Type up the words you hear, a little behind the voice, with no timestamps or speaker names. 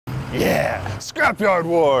Yeah, Scrapyard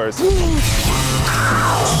Wars.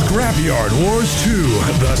 Scrapyard Wars 2,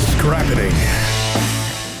 the scrappening.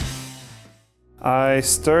 I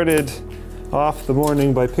started off the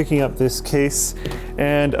morning by picking up this case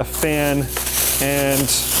and a fan and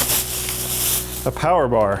a power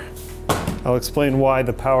bar. I'll explain why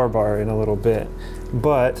the power bar in a little bit.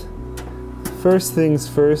 But first things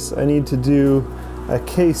first, I need to do a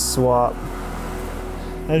case swap.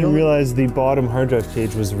 I didn't realize the bottom hard drive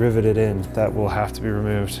cage was riveted in. That will have to be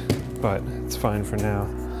removed, but it's fine for now.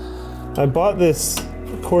 I bought this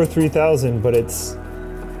Core 3000, but it's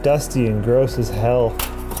dusty and gross as hell.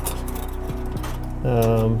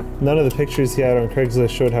 None of the pictures he had on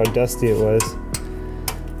Craigslist showed how dusty it was,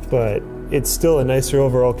 but it's still a nicer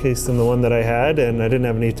overall case than the one that I had, and I didn't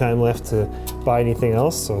have any time left to buy anything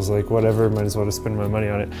else, so I was like, whatever, might as well just spend my money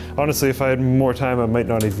on it. Honestly, if I had more time, I might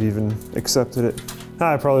not have even accepted it.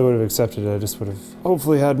 I probably would have accepted it, I just would have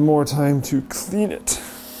hopefully had more time to clean it.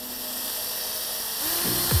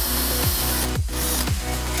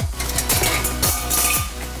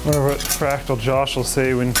 I wonder what Fractal Josh will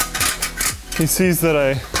say when he sees that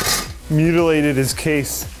I mutilated his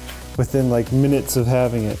case within like minutes of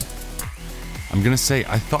having it. I'm gonna say,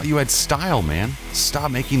 I thought you had style, man. Stop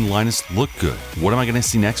making Linus look good. What am I gonna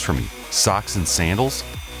see next from you? Socks and sandals?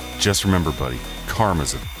 Just remember, buddy,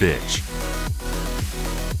 karma's a bitch.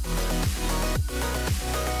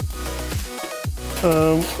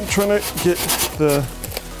 I'm trying to get the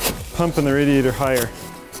pump in the radiator higher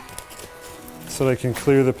so that I can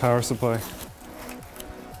clear the power supply.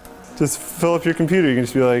 Just fill up your computer, you can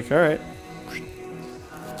just be like, all right.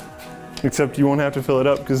 Except you won't have to fill it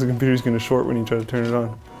up because the computer's going to short when you try to turn it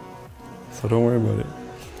on. So don't worry about it.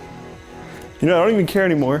 You know, I don't even care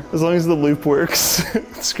anymore. As long as the loop works,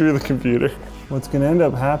 screw the computer. What's going to end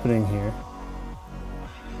up happening here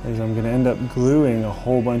is I'm going to end up gluing a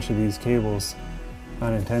whole bunch of these cables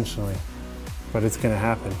unintentionally, but it's going to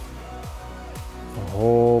happen. A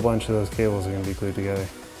whole bunch of those cables are going to be glued together.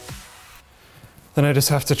 Then I just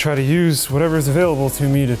have to try to use whatever's available to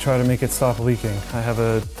me to try to make it stop leaking. I have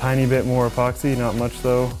a tiny bit more epoxy, not much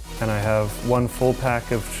though, and I have one full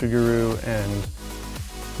pack of sugaroo and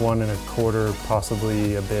 1 1/4,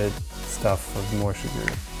 possibly a bit stuff of more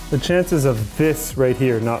sugaroo. The chances of this right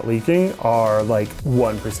here not leaking are like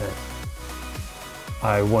 1%.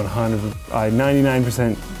 I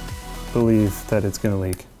 99% believe that it's gonna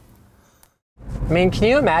leak. I mean, can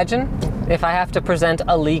you imagine if I have to present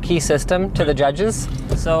a leaky system to the judges?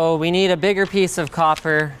 So we need a bigger piece of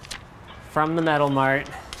copper from the Metal Mart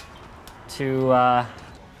to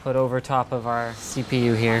put over top of our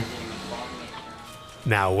CPU here.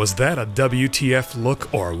 Now, was that a WTF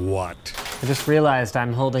look or what? I just realized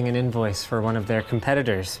I'm holding an invoice for one of their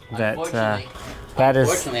competitors that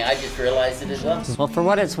Unfortunately, I just realized it as well. Well, for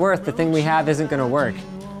what it's worth, the thing we have isn't going to work.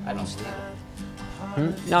 I don't see it.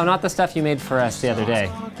 No, not the stuff you made for us the other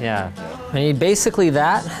day. Yeah. I need basically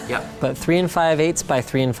that, Yep. but 3 5/8 by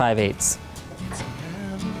 3 5/8.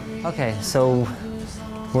 Okay, so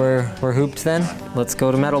we're hooped then. Let's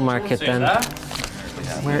go to Metal Market then.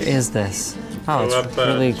 Where is this? Oh, it's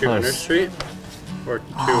really 200 close. Street or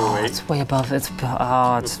 208. Oh, it's way above. It's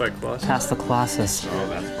like Colossus. past the Colossus. Oh,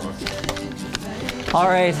 that's Colossus. All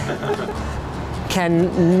right.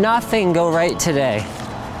 Can nothing go right today?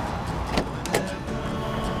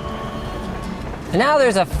 And now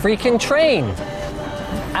there's a freaking train.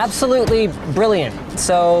 Absolutely brilliant.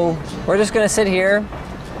 So we're just gonna sit here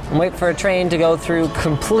and wait for a train to go through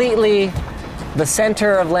completely the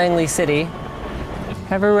center of Langley City.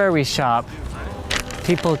 Everywhere we shop,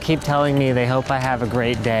 people keep telling me they hope I have a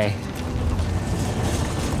great day.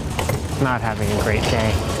 Not having a great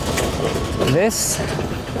day. This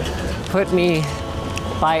put me,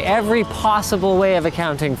 by every possible way of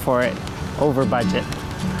accounting for it, over budget.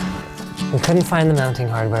 We couldn't find the mounting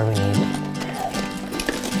hardware we need.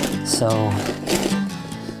 So,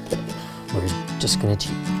 we're just gonna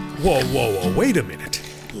cheat. Whoa, whoa, whoa, wait a minute.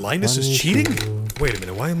 Linus is cheating? Wait a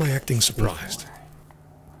minute, why am I acting surprised?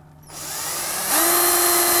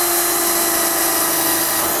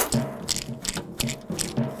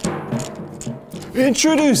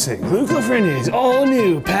 Introducing Luke Lafreniere's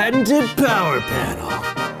all-new patented power panel.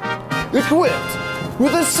 Equipped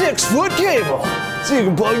with a 6-foot cable, so you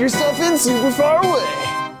can plug yourself in super far away.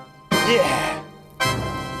 Yeah.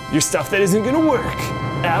 Your stuff that isn't gonna work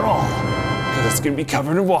at all, because it's gonna be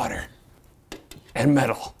covered in water and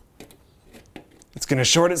metal. It's gonna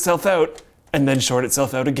short itself out and then short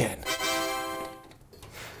itself out again.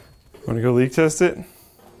 Wanna go leak test it?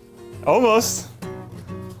 Almost.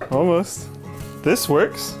 Almost. This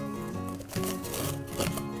works.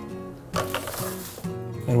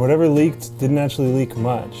 And whatever leaked didn't actually leak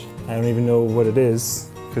much. I don't even know what it is,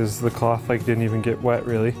 because the cloth like didn't even get wet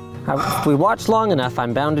really. If we watch long enough,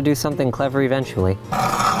 I'm bound to do something clever eventually.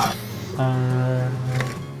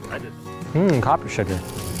 Copper sugar.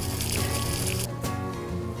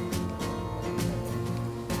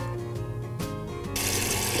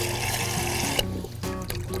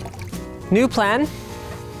 New plan.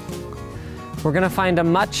 We're gonna find a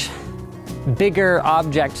much bigger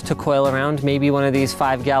object to coil around, maybe one of these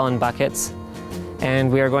 5-gallon buckets.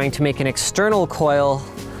 And we are going to make an external coil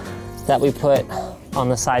that we put on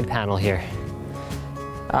the side panel here.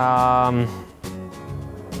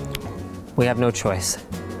 We have no choice.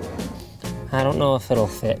 I don't know if it'll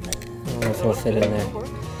fit. I don't know if it'll fit in there.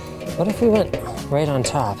 What if we went right on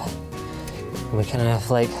top? And we kind of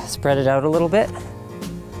like spread it out a little bit?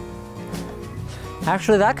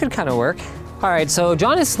 Actually, that could kind of work. All right, so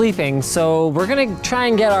John is sleeping, so we're gonna try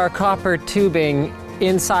and get our copper tubing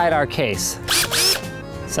inside our case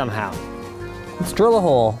somehow. Let's drill a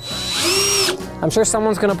hole. I'm sure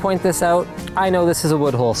someone's gonna point this out. I know this is a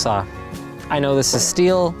wood hole saw. I know this is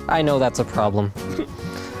steel. I know that's a problem.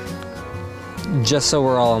 Just so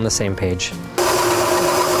we're all on the same page.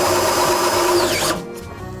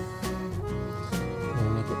 Can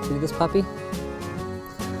we make it through this puppy?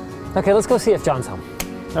 Okay, let's go see if John's home,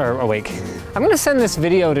 or awake. I'm gonna send this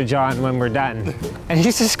video to John when we're done, and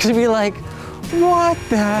he's just gonna be like, what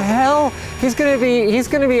the hell? He's gonna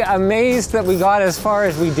be amazed that we got as far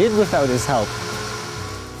as we did without his help.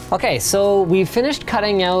 Okay, so we finished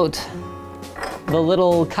cutting out the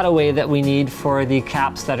little cutaway that we need for the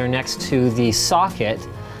caps that are next to the socket.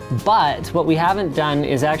 But what we haven't done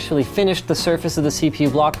is actually finished the surface of the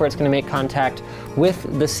CPU block where it's going to make contact with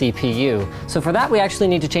the CPU. So for that, we actually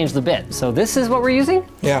need to change the bit. So this is what we're using?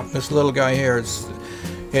 Yeah, this little guy here,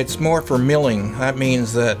 it's more for milling. That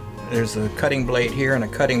means that there's a cutting blade here and a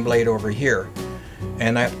cutting blade over here.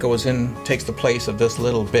 And that goes in, takes the place of this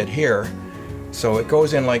little bit here. So it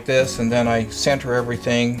goes in like this, and then I center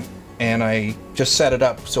everything, and I just set it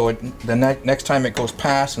up so the next time it goes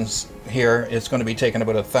past and here, it's going to be taking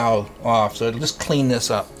about a thou off. So it'll just clean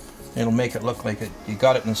this up. It'll make it look like you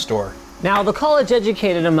got it in the store. Now, the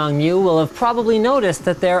college-educated among you will have probably noticed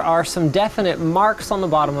that there are some definite marks on the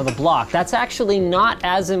bottom of the block. That's actually not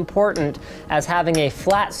as important as having a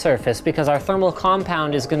flat surface, because our thermal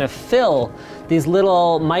compound is going to fill these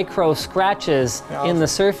little micro scratches in the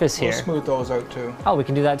surface here. We'll smooth those out too. Oh, we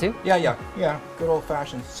can do that too? Yeah. Good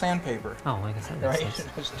old-fashioned sandpaper. Oh, I guess that makes sense.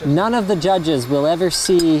 Just... None of the judges will ever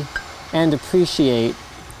see and appreciate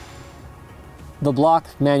the block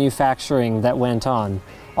manufacturing that went on.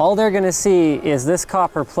 All they're gonna see is this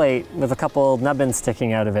copper plate with a couple nubbins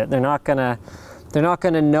sticking out of it. They're not gonna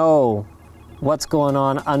know what's going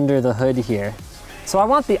on under the hood here. So I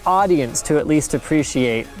want the audience to at least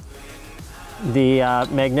appreciate the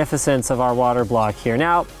magnificence of our water block here.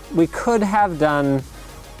 Now, we could have done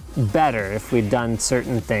better if we'd done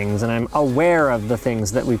certain things, and I'm aware of the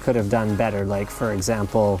things that we could have done better, like, for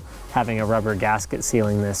example, having a rubber gasket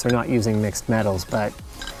sealing this or not using mixed metals. But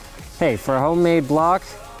hey, for a homemade block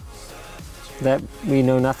that we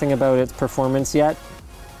know nothing about its performance yet,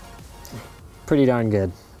 pretty darn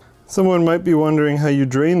good. Someone might be wondering how you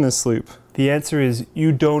drain this loop. The answer is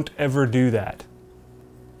you don't ever do that.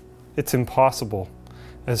 It's impossible.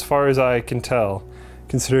 As far as I can tell,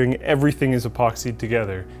 considering everything is epoxied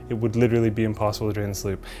together, it would literally be impossible to drain this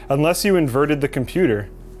loop. Unless you inverted the computer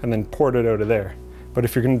and then poured it out of there. But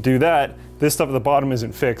if you're gonna do that, this stuff at the bottom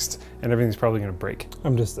isn't fixed and everything's probably gonna break.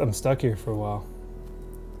 I'm stuck here for a while.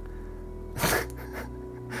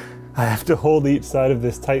 I have to hold each side of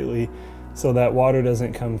this tightly so that water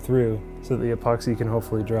doesn't come through, so that the epoxy can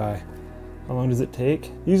hopefully dry. How long does it take?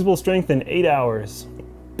 Usable strength in 8 hours.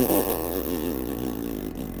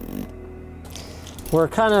 We're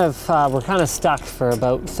kind of stuck for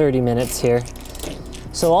about 30 minutes here.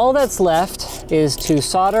 So all that's left is to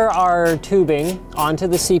solder our tubing onto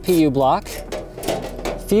the CPU block,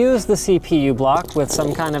 fuse the CPU block with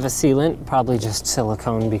some kind of a sealant, probably just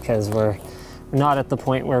silicone because we're not at the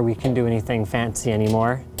point where we can do anything fancy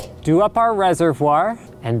anymore. Do up our reservoir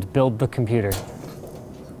and build the computer.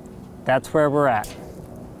 That's where we're at.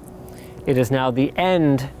 It is now the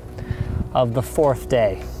end of the 4th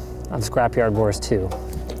day of Scrapyard Wars 2.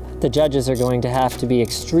 The judges are going to have to be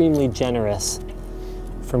extremely generous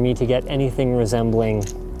for me to get anything resembling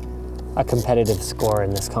a competitive score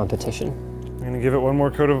in this competition. I'm gonna give it one more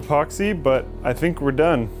coat of epoxy, but I think we're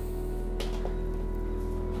done.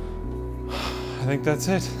 I think that's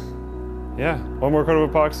it. Yeah, one more coat of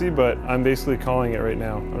epoxy, but I'm basically calling it right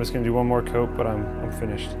now. I'm just gonna do one more coat, but I'm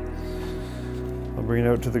finished. I'll bring it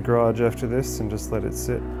out to the garage after this and just let it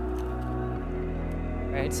sit.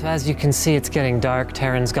 Right, so as you can see, it's getting dark.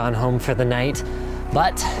 Taryn's gone home for the night,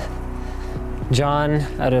 but John,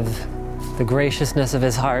 out of the graciousness of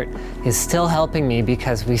his heart, is still helping me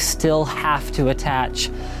because we still have to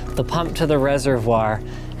attach the pump to the reservoir,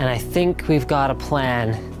 and I think we've got a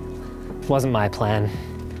plan. Wasn't my plan.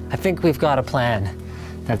 I think we've got a plan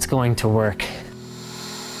that's going to work.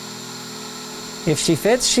 If she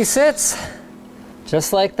fits, she sits.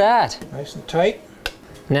 Just like that. Nice and tight.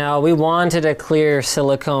 Now, we wanted a clear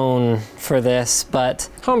silicone for this, but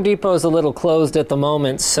Home Depot's a little closed at the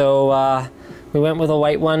moment, so we went with a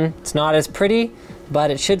white one. It's not as pretty, but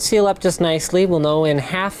it should seal up just nicely. We'll know in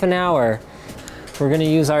half an hour. We're gonna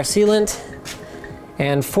use our sealant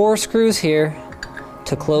and 4 screws here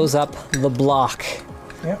to close up the block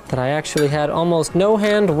that I actually had almost no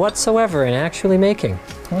hand whatsoever in actually making.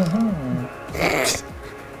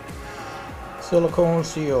 Silicone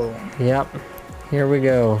seal. Yep, here we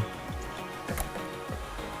go.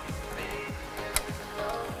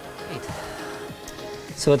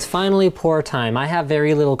 So it's finally pour time. I have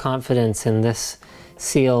very little confidence in this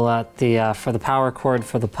seal at the for the power cord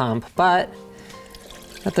for the pump, but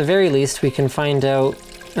at the very least we can find out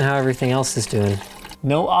how everything else is doing.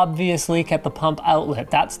 No obvious leak at the pump outlet.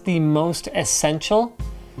 That's the most essential,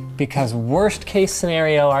 because worst case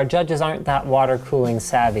scenario, our judges aren't that water cooling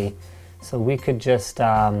savvy. So we could just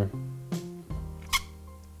try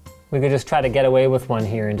to get away with one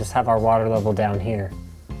here and just have our water level down here.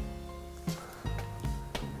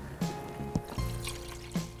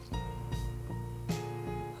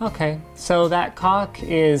 Okay, so that caulk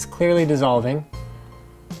is clearly dissolving,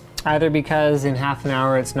 either because in half an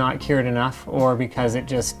hour it's not cured enough, or because it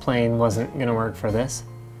just plain wasn't gonna work for this.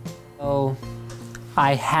 So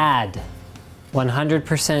I had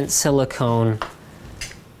 100% silicone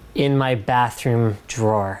in my bathroom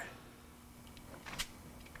drawer.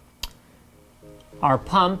 Our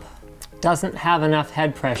pump doesn't have enough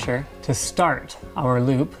head pressure to start our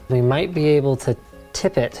loop. We might be able to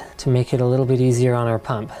tip it to make it a little bit easier on our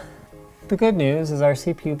pump. The good news is our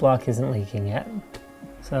CPU block isn't leaking yet.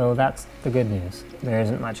 So that's the good news. There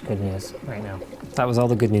isn't much good news right now. That was all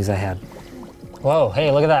the good news I had. Whoa,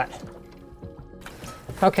 hey, look at that.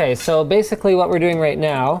 Okay, so basically what we're doing right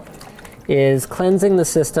now is cleansing the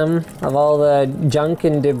system of all the junk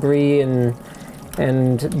and debris and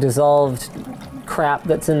dissolved crap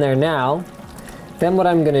that's in there now. Then what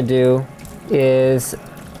I'm gonna do is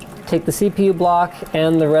take the CPU block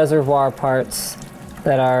and the reservoir parts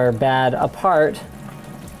that are bad apart,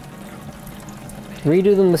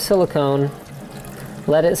 redo them with silicone,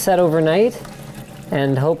 let it set overnight,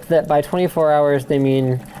 and hope that by 24 hours they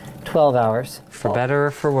mean 12 hours. For better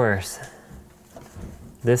or for worse,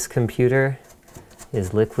 this computer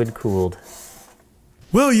is liquid cooled.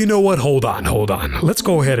 Well, you know what? Hold on. Let's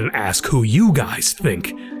go ahead and ask who you guys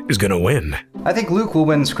think is gonna win. I think Luke will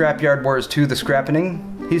win Scrapyard Wars 2, the scrappening.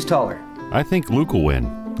 He's taller. I think Luke will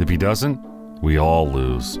win. If he doesn't, we all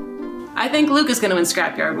lose. I think Luke is gonna win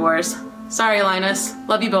Scrapyard Wars. Sorry, Linus.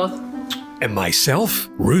 Love you both. And myself,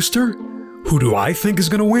 Rooster? Who do I think is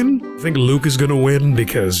gonna win? I think Luke is gonna win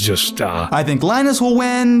because I think Linus will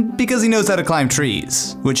win because he knows how to climb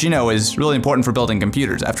trees, which you know is really important for building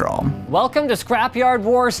computers after all. Welcome to Scrapyard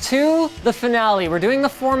Wars 2, the finale. We're doing the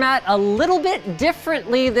format a little bit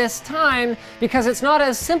differently this time because it's not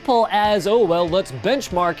as simple as, oh well, let's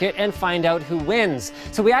benchmark it and find out who wins.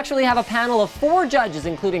 So we actually have a panel of 4 judges,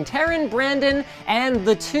 including Taryn, Brandon, and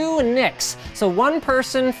the 2 Nicks. So 1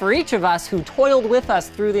 person for each of us who toiled with us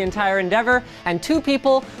through the entire endeavor, and 2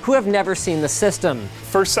 people who have never seen the system.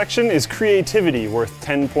 First section is creativity, worth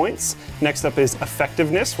 10 points. Next up is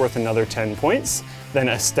effectiveness, worth another 10 points. Then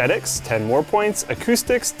aesthetics, 10 more points.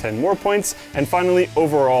 Acoustics, 10 more points. And finally,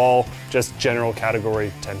 overall, just general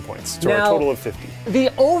category, 10 points. So now, a total of 50. The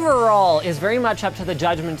overall is very much up to the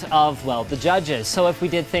judgment of, well, the judges. So if we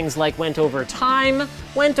did things like went over time,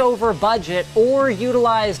 went over budget, or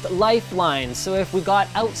utilized lifelines, so if we got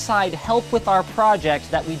outside help with our project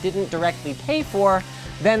that we didn't directly pay for,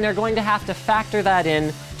 then they're going to have to factor that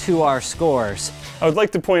in to our scores. I would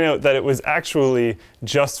like to point out that it was actually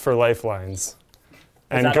just for lifelines.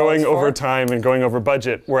 And going over time and going over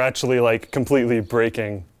budget, we're actually like completely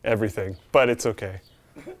breaking everything. But it's okay.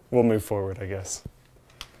 We'll move forward, I guess.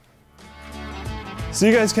 So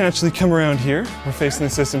you guys can actually come around here. We're facing the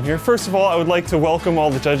system here. First of all, I would like to welcome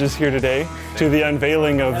all the judges here today to the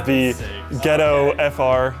unveiling of the Ghetto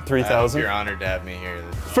FR 3000. You're honored to have me here.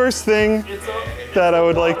 First thing that I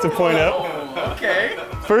would like to point out. Okay.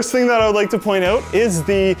 First thing that I would like to point out is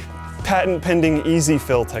the patent pending easy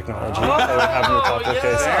fill technology that we have in the top of the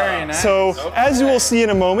case. Very nice. So as you will see in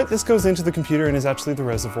a moment, this goes into the computer and is actually the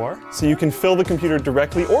reservoir. So you can fill the computer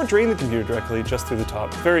directly or drain the computer directly just through the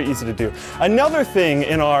top. Very easy to do. Another thing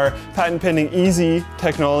in our patent pending easy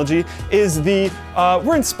technology is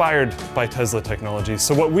we're inspired by Tesla technology.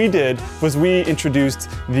 So what we did was we introduced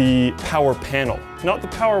the power panel. Not the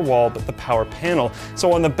power wall, but the power panel.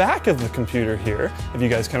 So on the back of the computer here, if you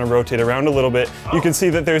guys kind of rotate around a little bit, you can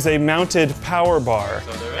see that there's a mounted power bar.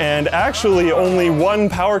 And actually only one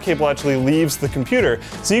power cable actually leaves the computer.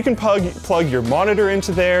 So you can plug your monitor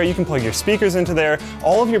into there, you can plug your speakers into there.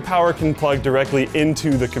 All of your power can plug directly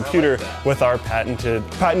into the computer with our patent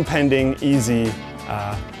pending easy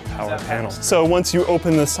power panel. So once you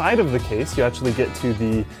open the side of the case, you actually get to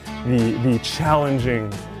the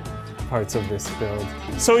challenging parts of this build.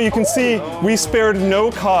 So you can see we spared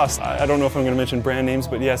no cost. I don't know if I'm going to mention brand names,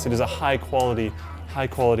 but yes, it is a high quality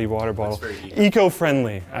water bottle.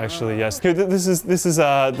 Eco-friendly, actually, yes. Here, this is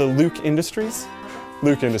the Luke Industries.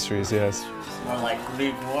 Luke Industries, yes. More like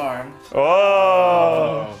lukewarm.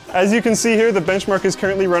 Oh! As you can see here, the benchmark is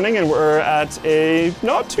currently running and we're at a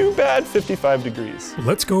not too bad 55 degrees.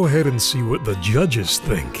 Let's go ahead and see what the judges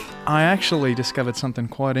think. I actually discovered something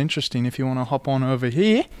quite interesting if you want to hop on over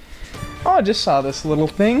here. I just saw this little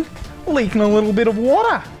thing leaking a little bit of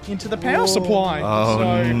water into the power supply. Oh,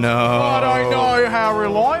 so no. I don't know how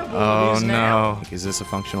reliable it is now. Oh, no. Is this a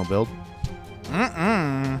functional build?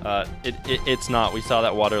 It's not. We saw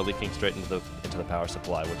that water leaking straight into the power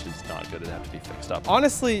supply, which is not good. It'd have to be fixed up.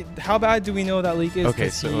 Honestly, how bad do we know that leak is? Okay,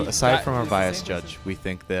 so aside from our bias judge, we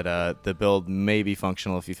think that the build may be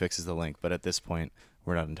functional if he fixes the link, but at this point,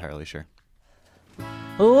 we're not entirely sure.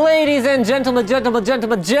 Ladies and gentlemen,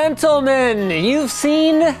 you've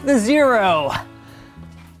seen the zero.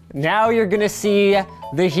 Now you're gonna see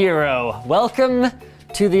the hero. Welcome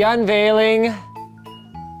to the unveiling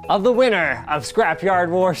of the winner of Scrapyard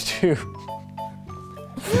Wars 2.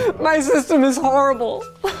 My system is horrible.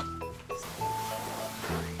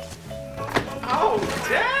 Oh,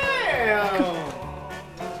 damn!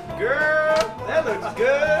 Girl, that looks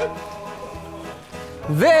good.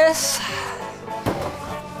 This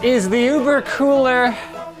is the Uber Cooler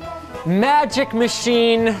Magic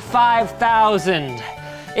Machine 5000.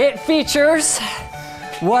 It features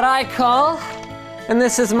what I call, and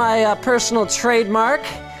this is my personal trademark,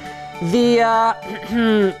 the,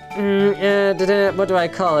 what do I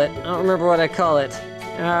call it? I don't remember what I call it.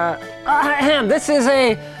 This is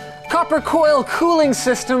a copper coil cooling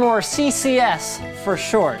system, or CCS for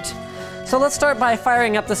short. So let's start by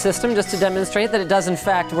firing up the system just to demonstrate that it does in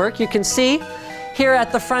fact work. You can see here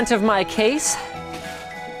at the front of my case,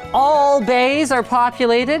 all bays are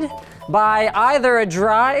populated by either a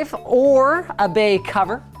drive or a bay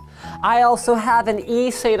cover. I also have an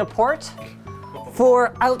eSATA port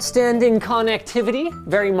for outstanding connectivity,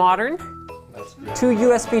 very modern. 2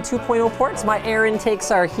 USB 2.0 ports. My air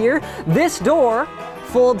intakes are here. This door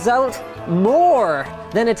folds out more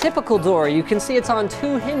than a typical door. You can see it's on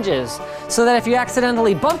 2 hinges, so that if you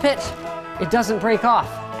accidentally bump it, it doesn't break off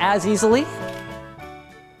as easily.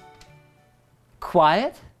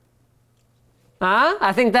 Quiet.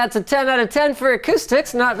 I think that's a 10 out of 10 for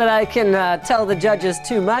acoustics. Not that I can tell the judges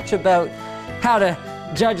too much about how to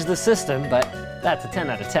judge the system, but that's a 10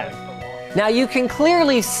 out of 10. Now you can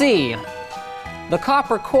clearly see the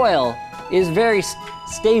copper coil is very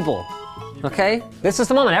stable. Okay? This is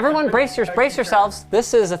the moment. Everyone brace yourselves.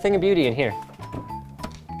 This is a thing of beauty in here.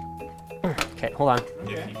 Okay, hold on.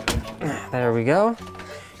 There we go.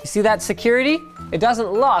 You see that security? It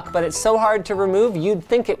doesn't lock, but it's so hard to remove, you'd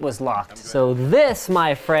think it was locked. So this,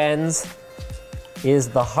 my friends, is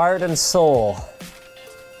the heart and soul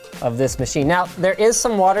of this machine. Now, there is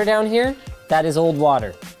some water down here. That is old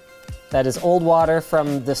water. That is old water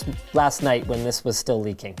from this last night when this was still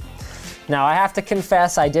leaking. Now, I have to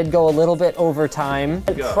confess, I did go a little bit over time.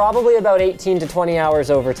 Probably about 18 to 20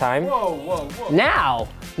 hours over time. Whoa, whoa, whoa. Now,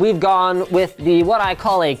 we've gone with what I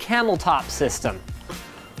call a camel top system,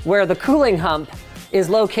 where the cooling hump is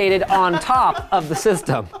located on top of the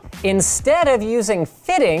system. Instead of using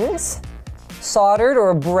fittings, soldered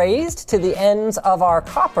or brazed to the ends of our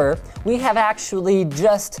copper, we have actually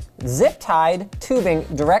just zip-tied tubing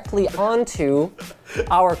directly onto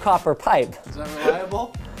our copper pipe. Is that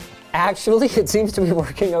reliable? Actually, it seems to be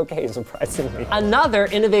working okay, surprisingly. Another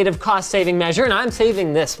innovative cost-saving measure, and I'm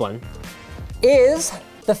saving this one, is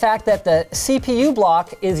the fact that the CPU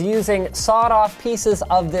block is using sawed-off pieces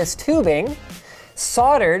of this tubing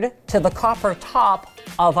soldered to the copper top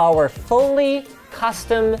of our fully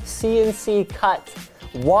custom CNC cut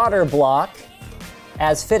water block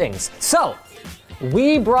as fittings. So,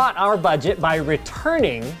 We brought our budget by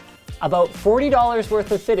returning about $40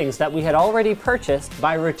 worth of fittings that we had already purchased.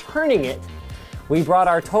 By returning it, we brought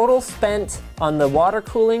our total spent on the water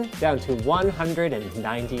cooling down to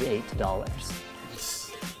 $198.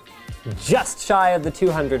 Just shy of the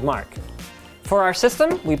 200 mark. For our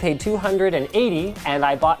system, we paid $280, and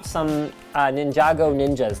I bought some Ninjago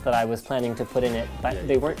Ninjas that I was planning to put in it, but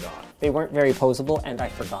they weren't very posable, and I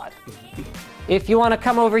forgot. If you want to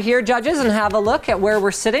come over here, judges, and have a look at where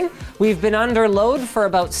we're sitting, we've been under load for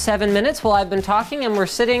about 7 minutes while I've been talking, and we're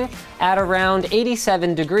sitting at around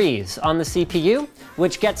 87 degrees on the CPU,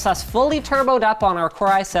 which gets us fully turboed up on our Core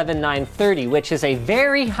i7-930, which is a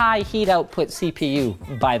very high heat output CPU,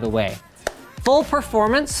 by the way. Full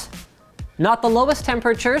performance, not the lowest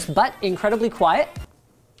temperatures, but incredibly quiet,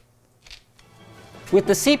 with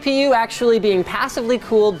the CPU actually being passively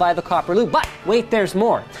cooled by the copper loop. But wait, there's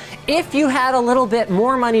more. If you had a little bit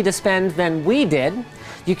more money to spend than we did,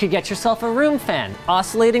 you could get yourself a room fan.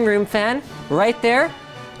 Oscillating room fan, right there.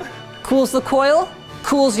 Cools the coil,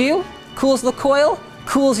 cools you, cools the coil,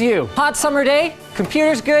 cools you. Hot summer day,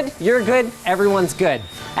 computer's good, you're good, everyone's good.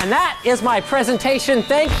 And that is my presentation.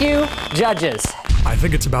 Thank you, judges. I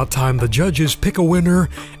think it's about time the judges pick a winner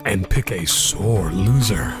and pick a sore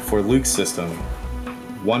loser. For Luke's system,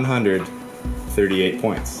 138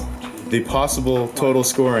 points. The possible total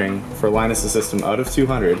scoring for Linus' system out of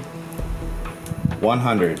 200,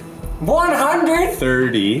 100.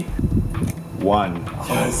 131.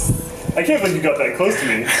 I can't believe you got that close to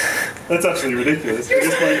me. That's actually ridiculous.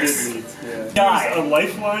 This line did meet. Yeah. A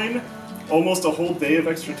lifeline, almost a whole day of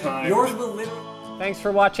extra time. Yours will literally. Thanks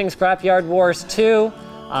for watching Scrapyard Wars 2.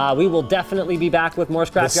 We will definitely be back with more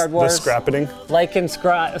Scrapyard Wars. The scrapping. Like and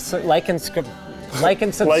subscribe. Like and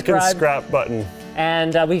scrap button.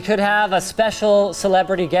 And we could have a special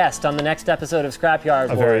celebrity guest on the next episode of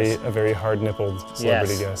Scrapyard Wars. A very hard-nippled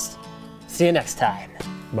celebrity guest. See you next time.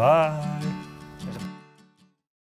 Bye.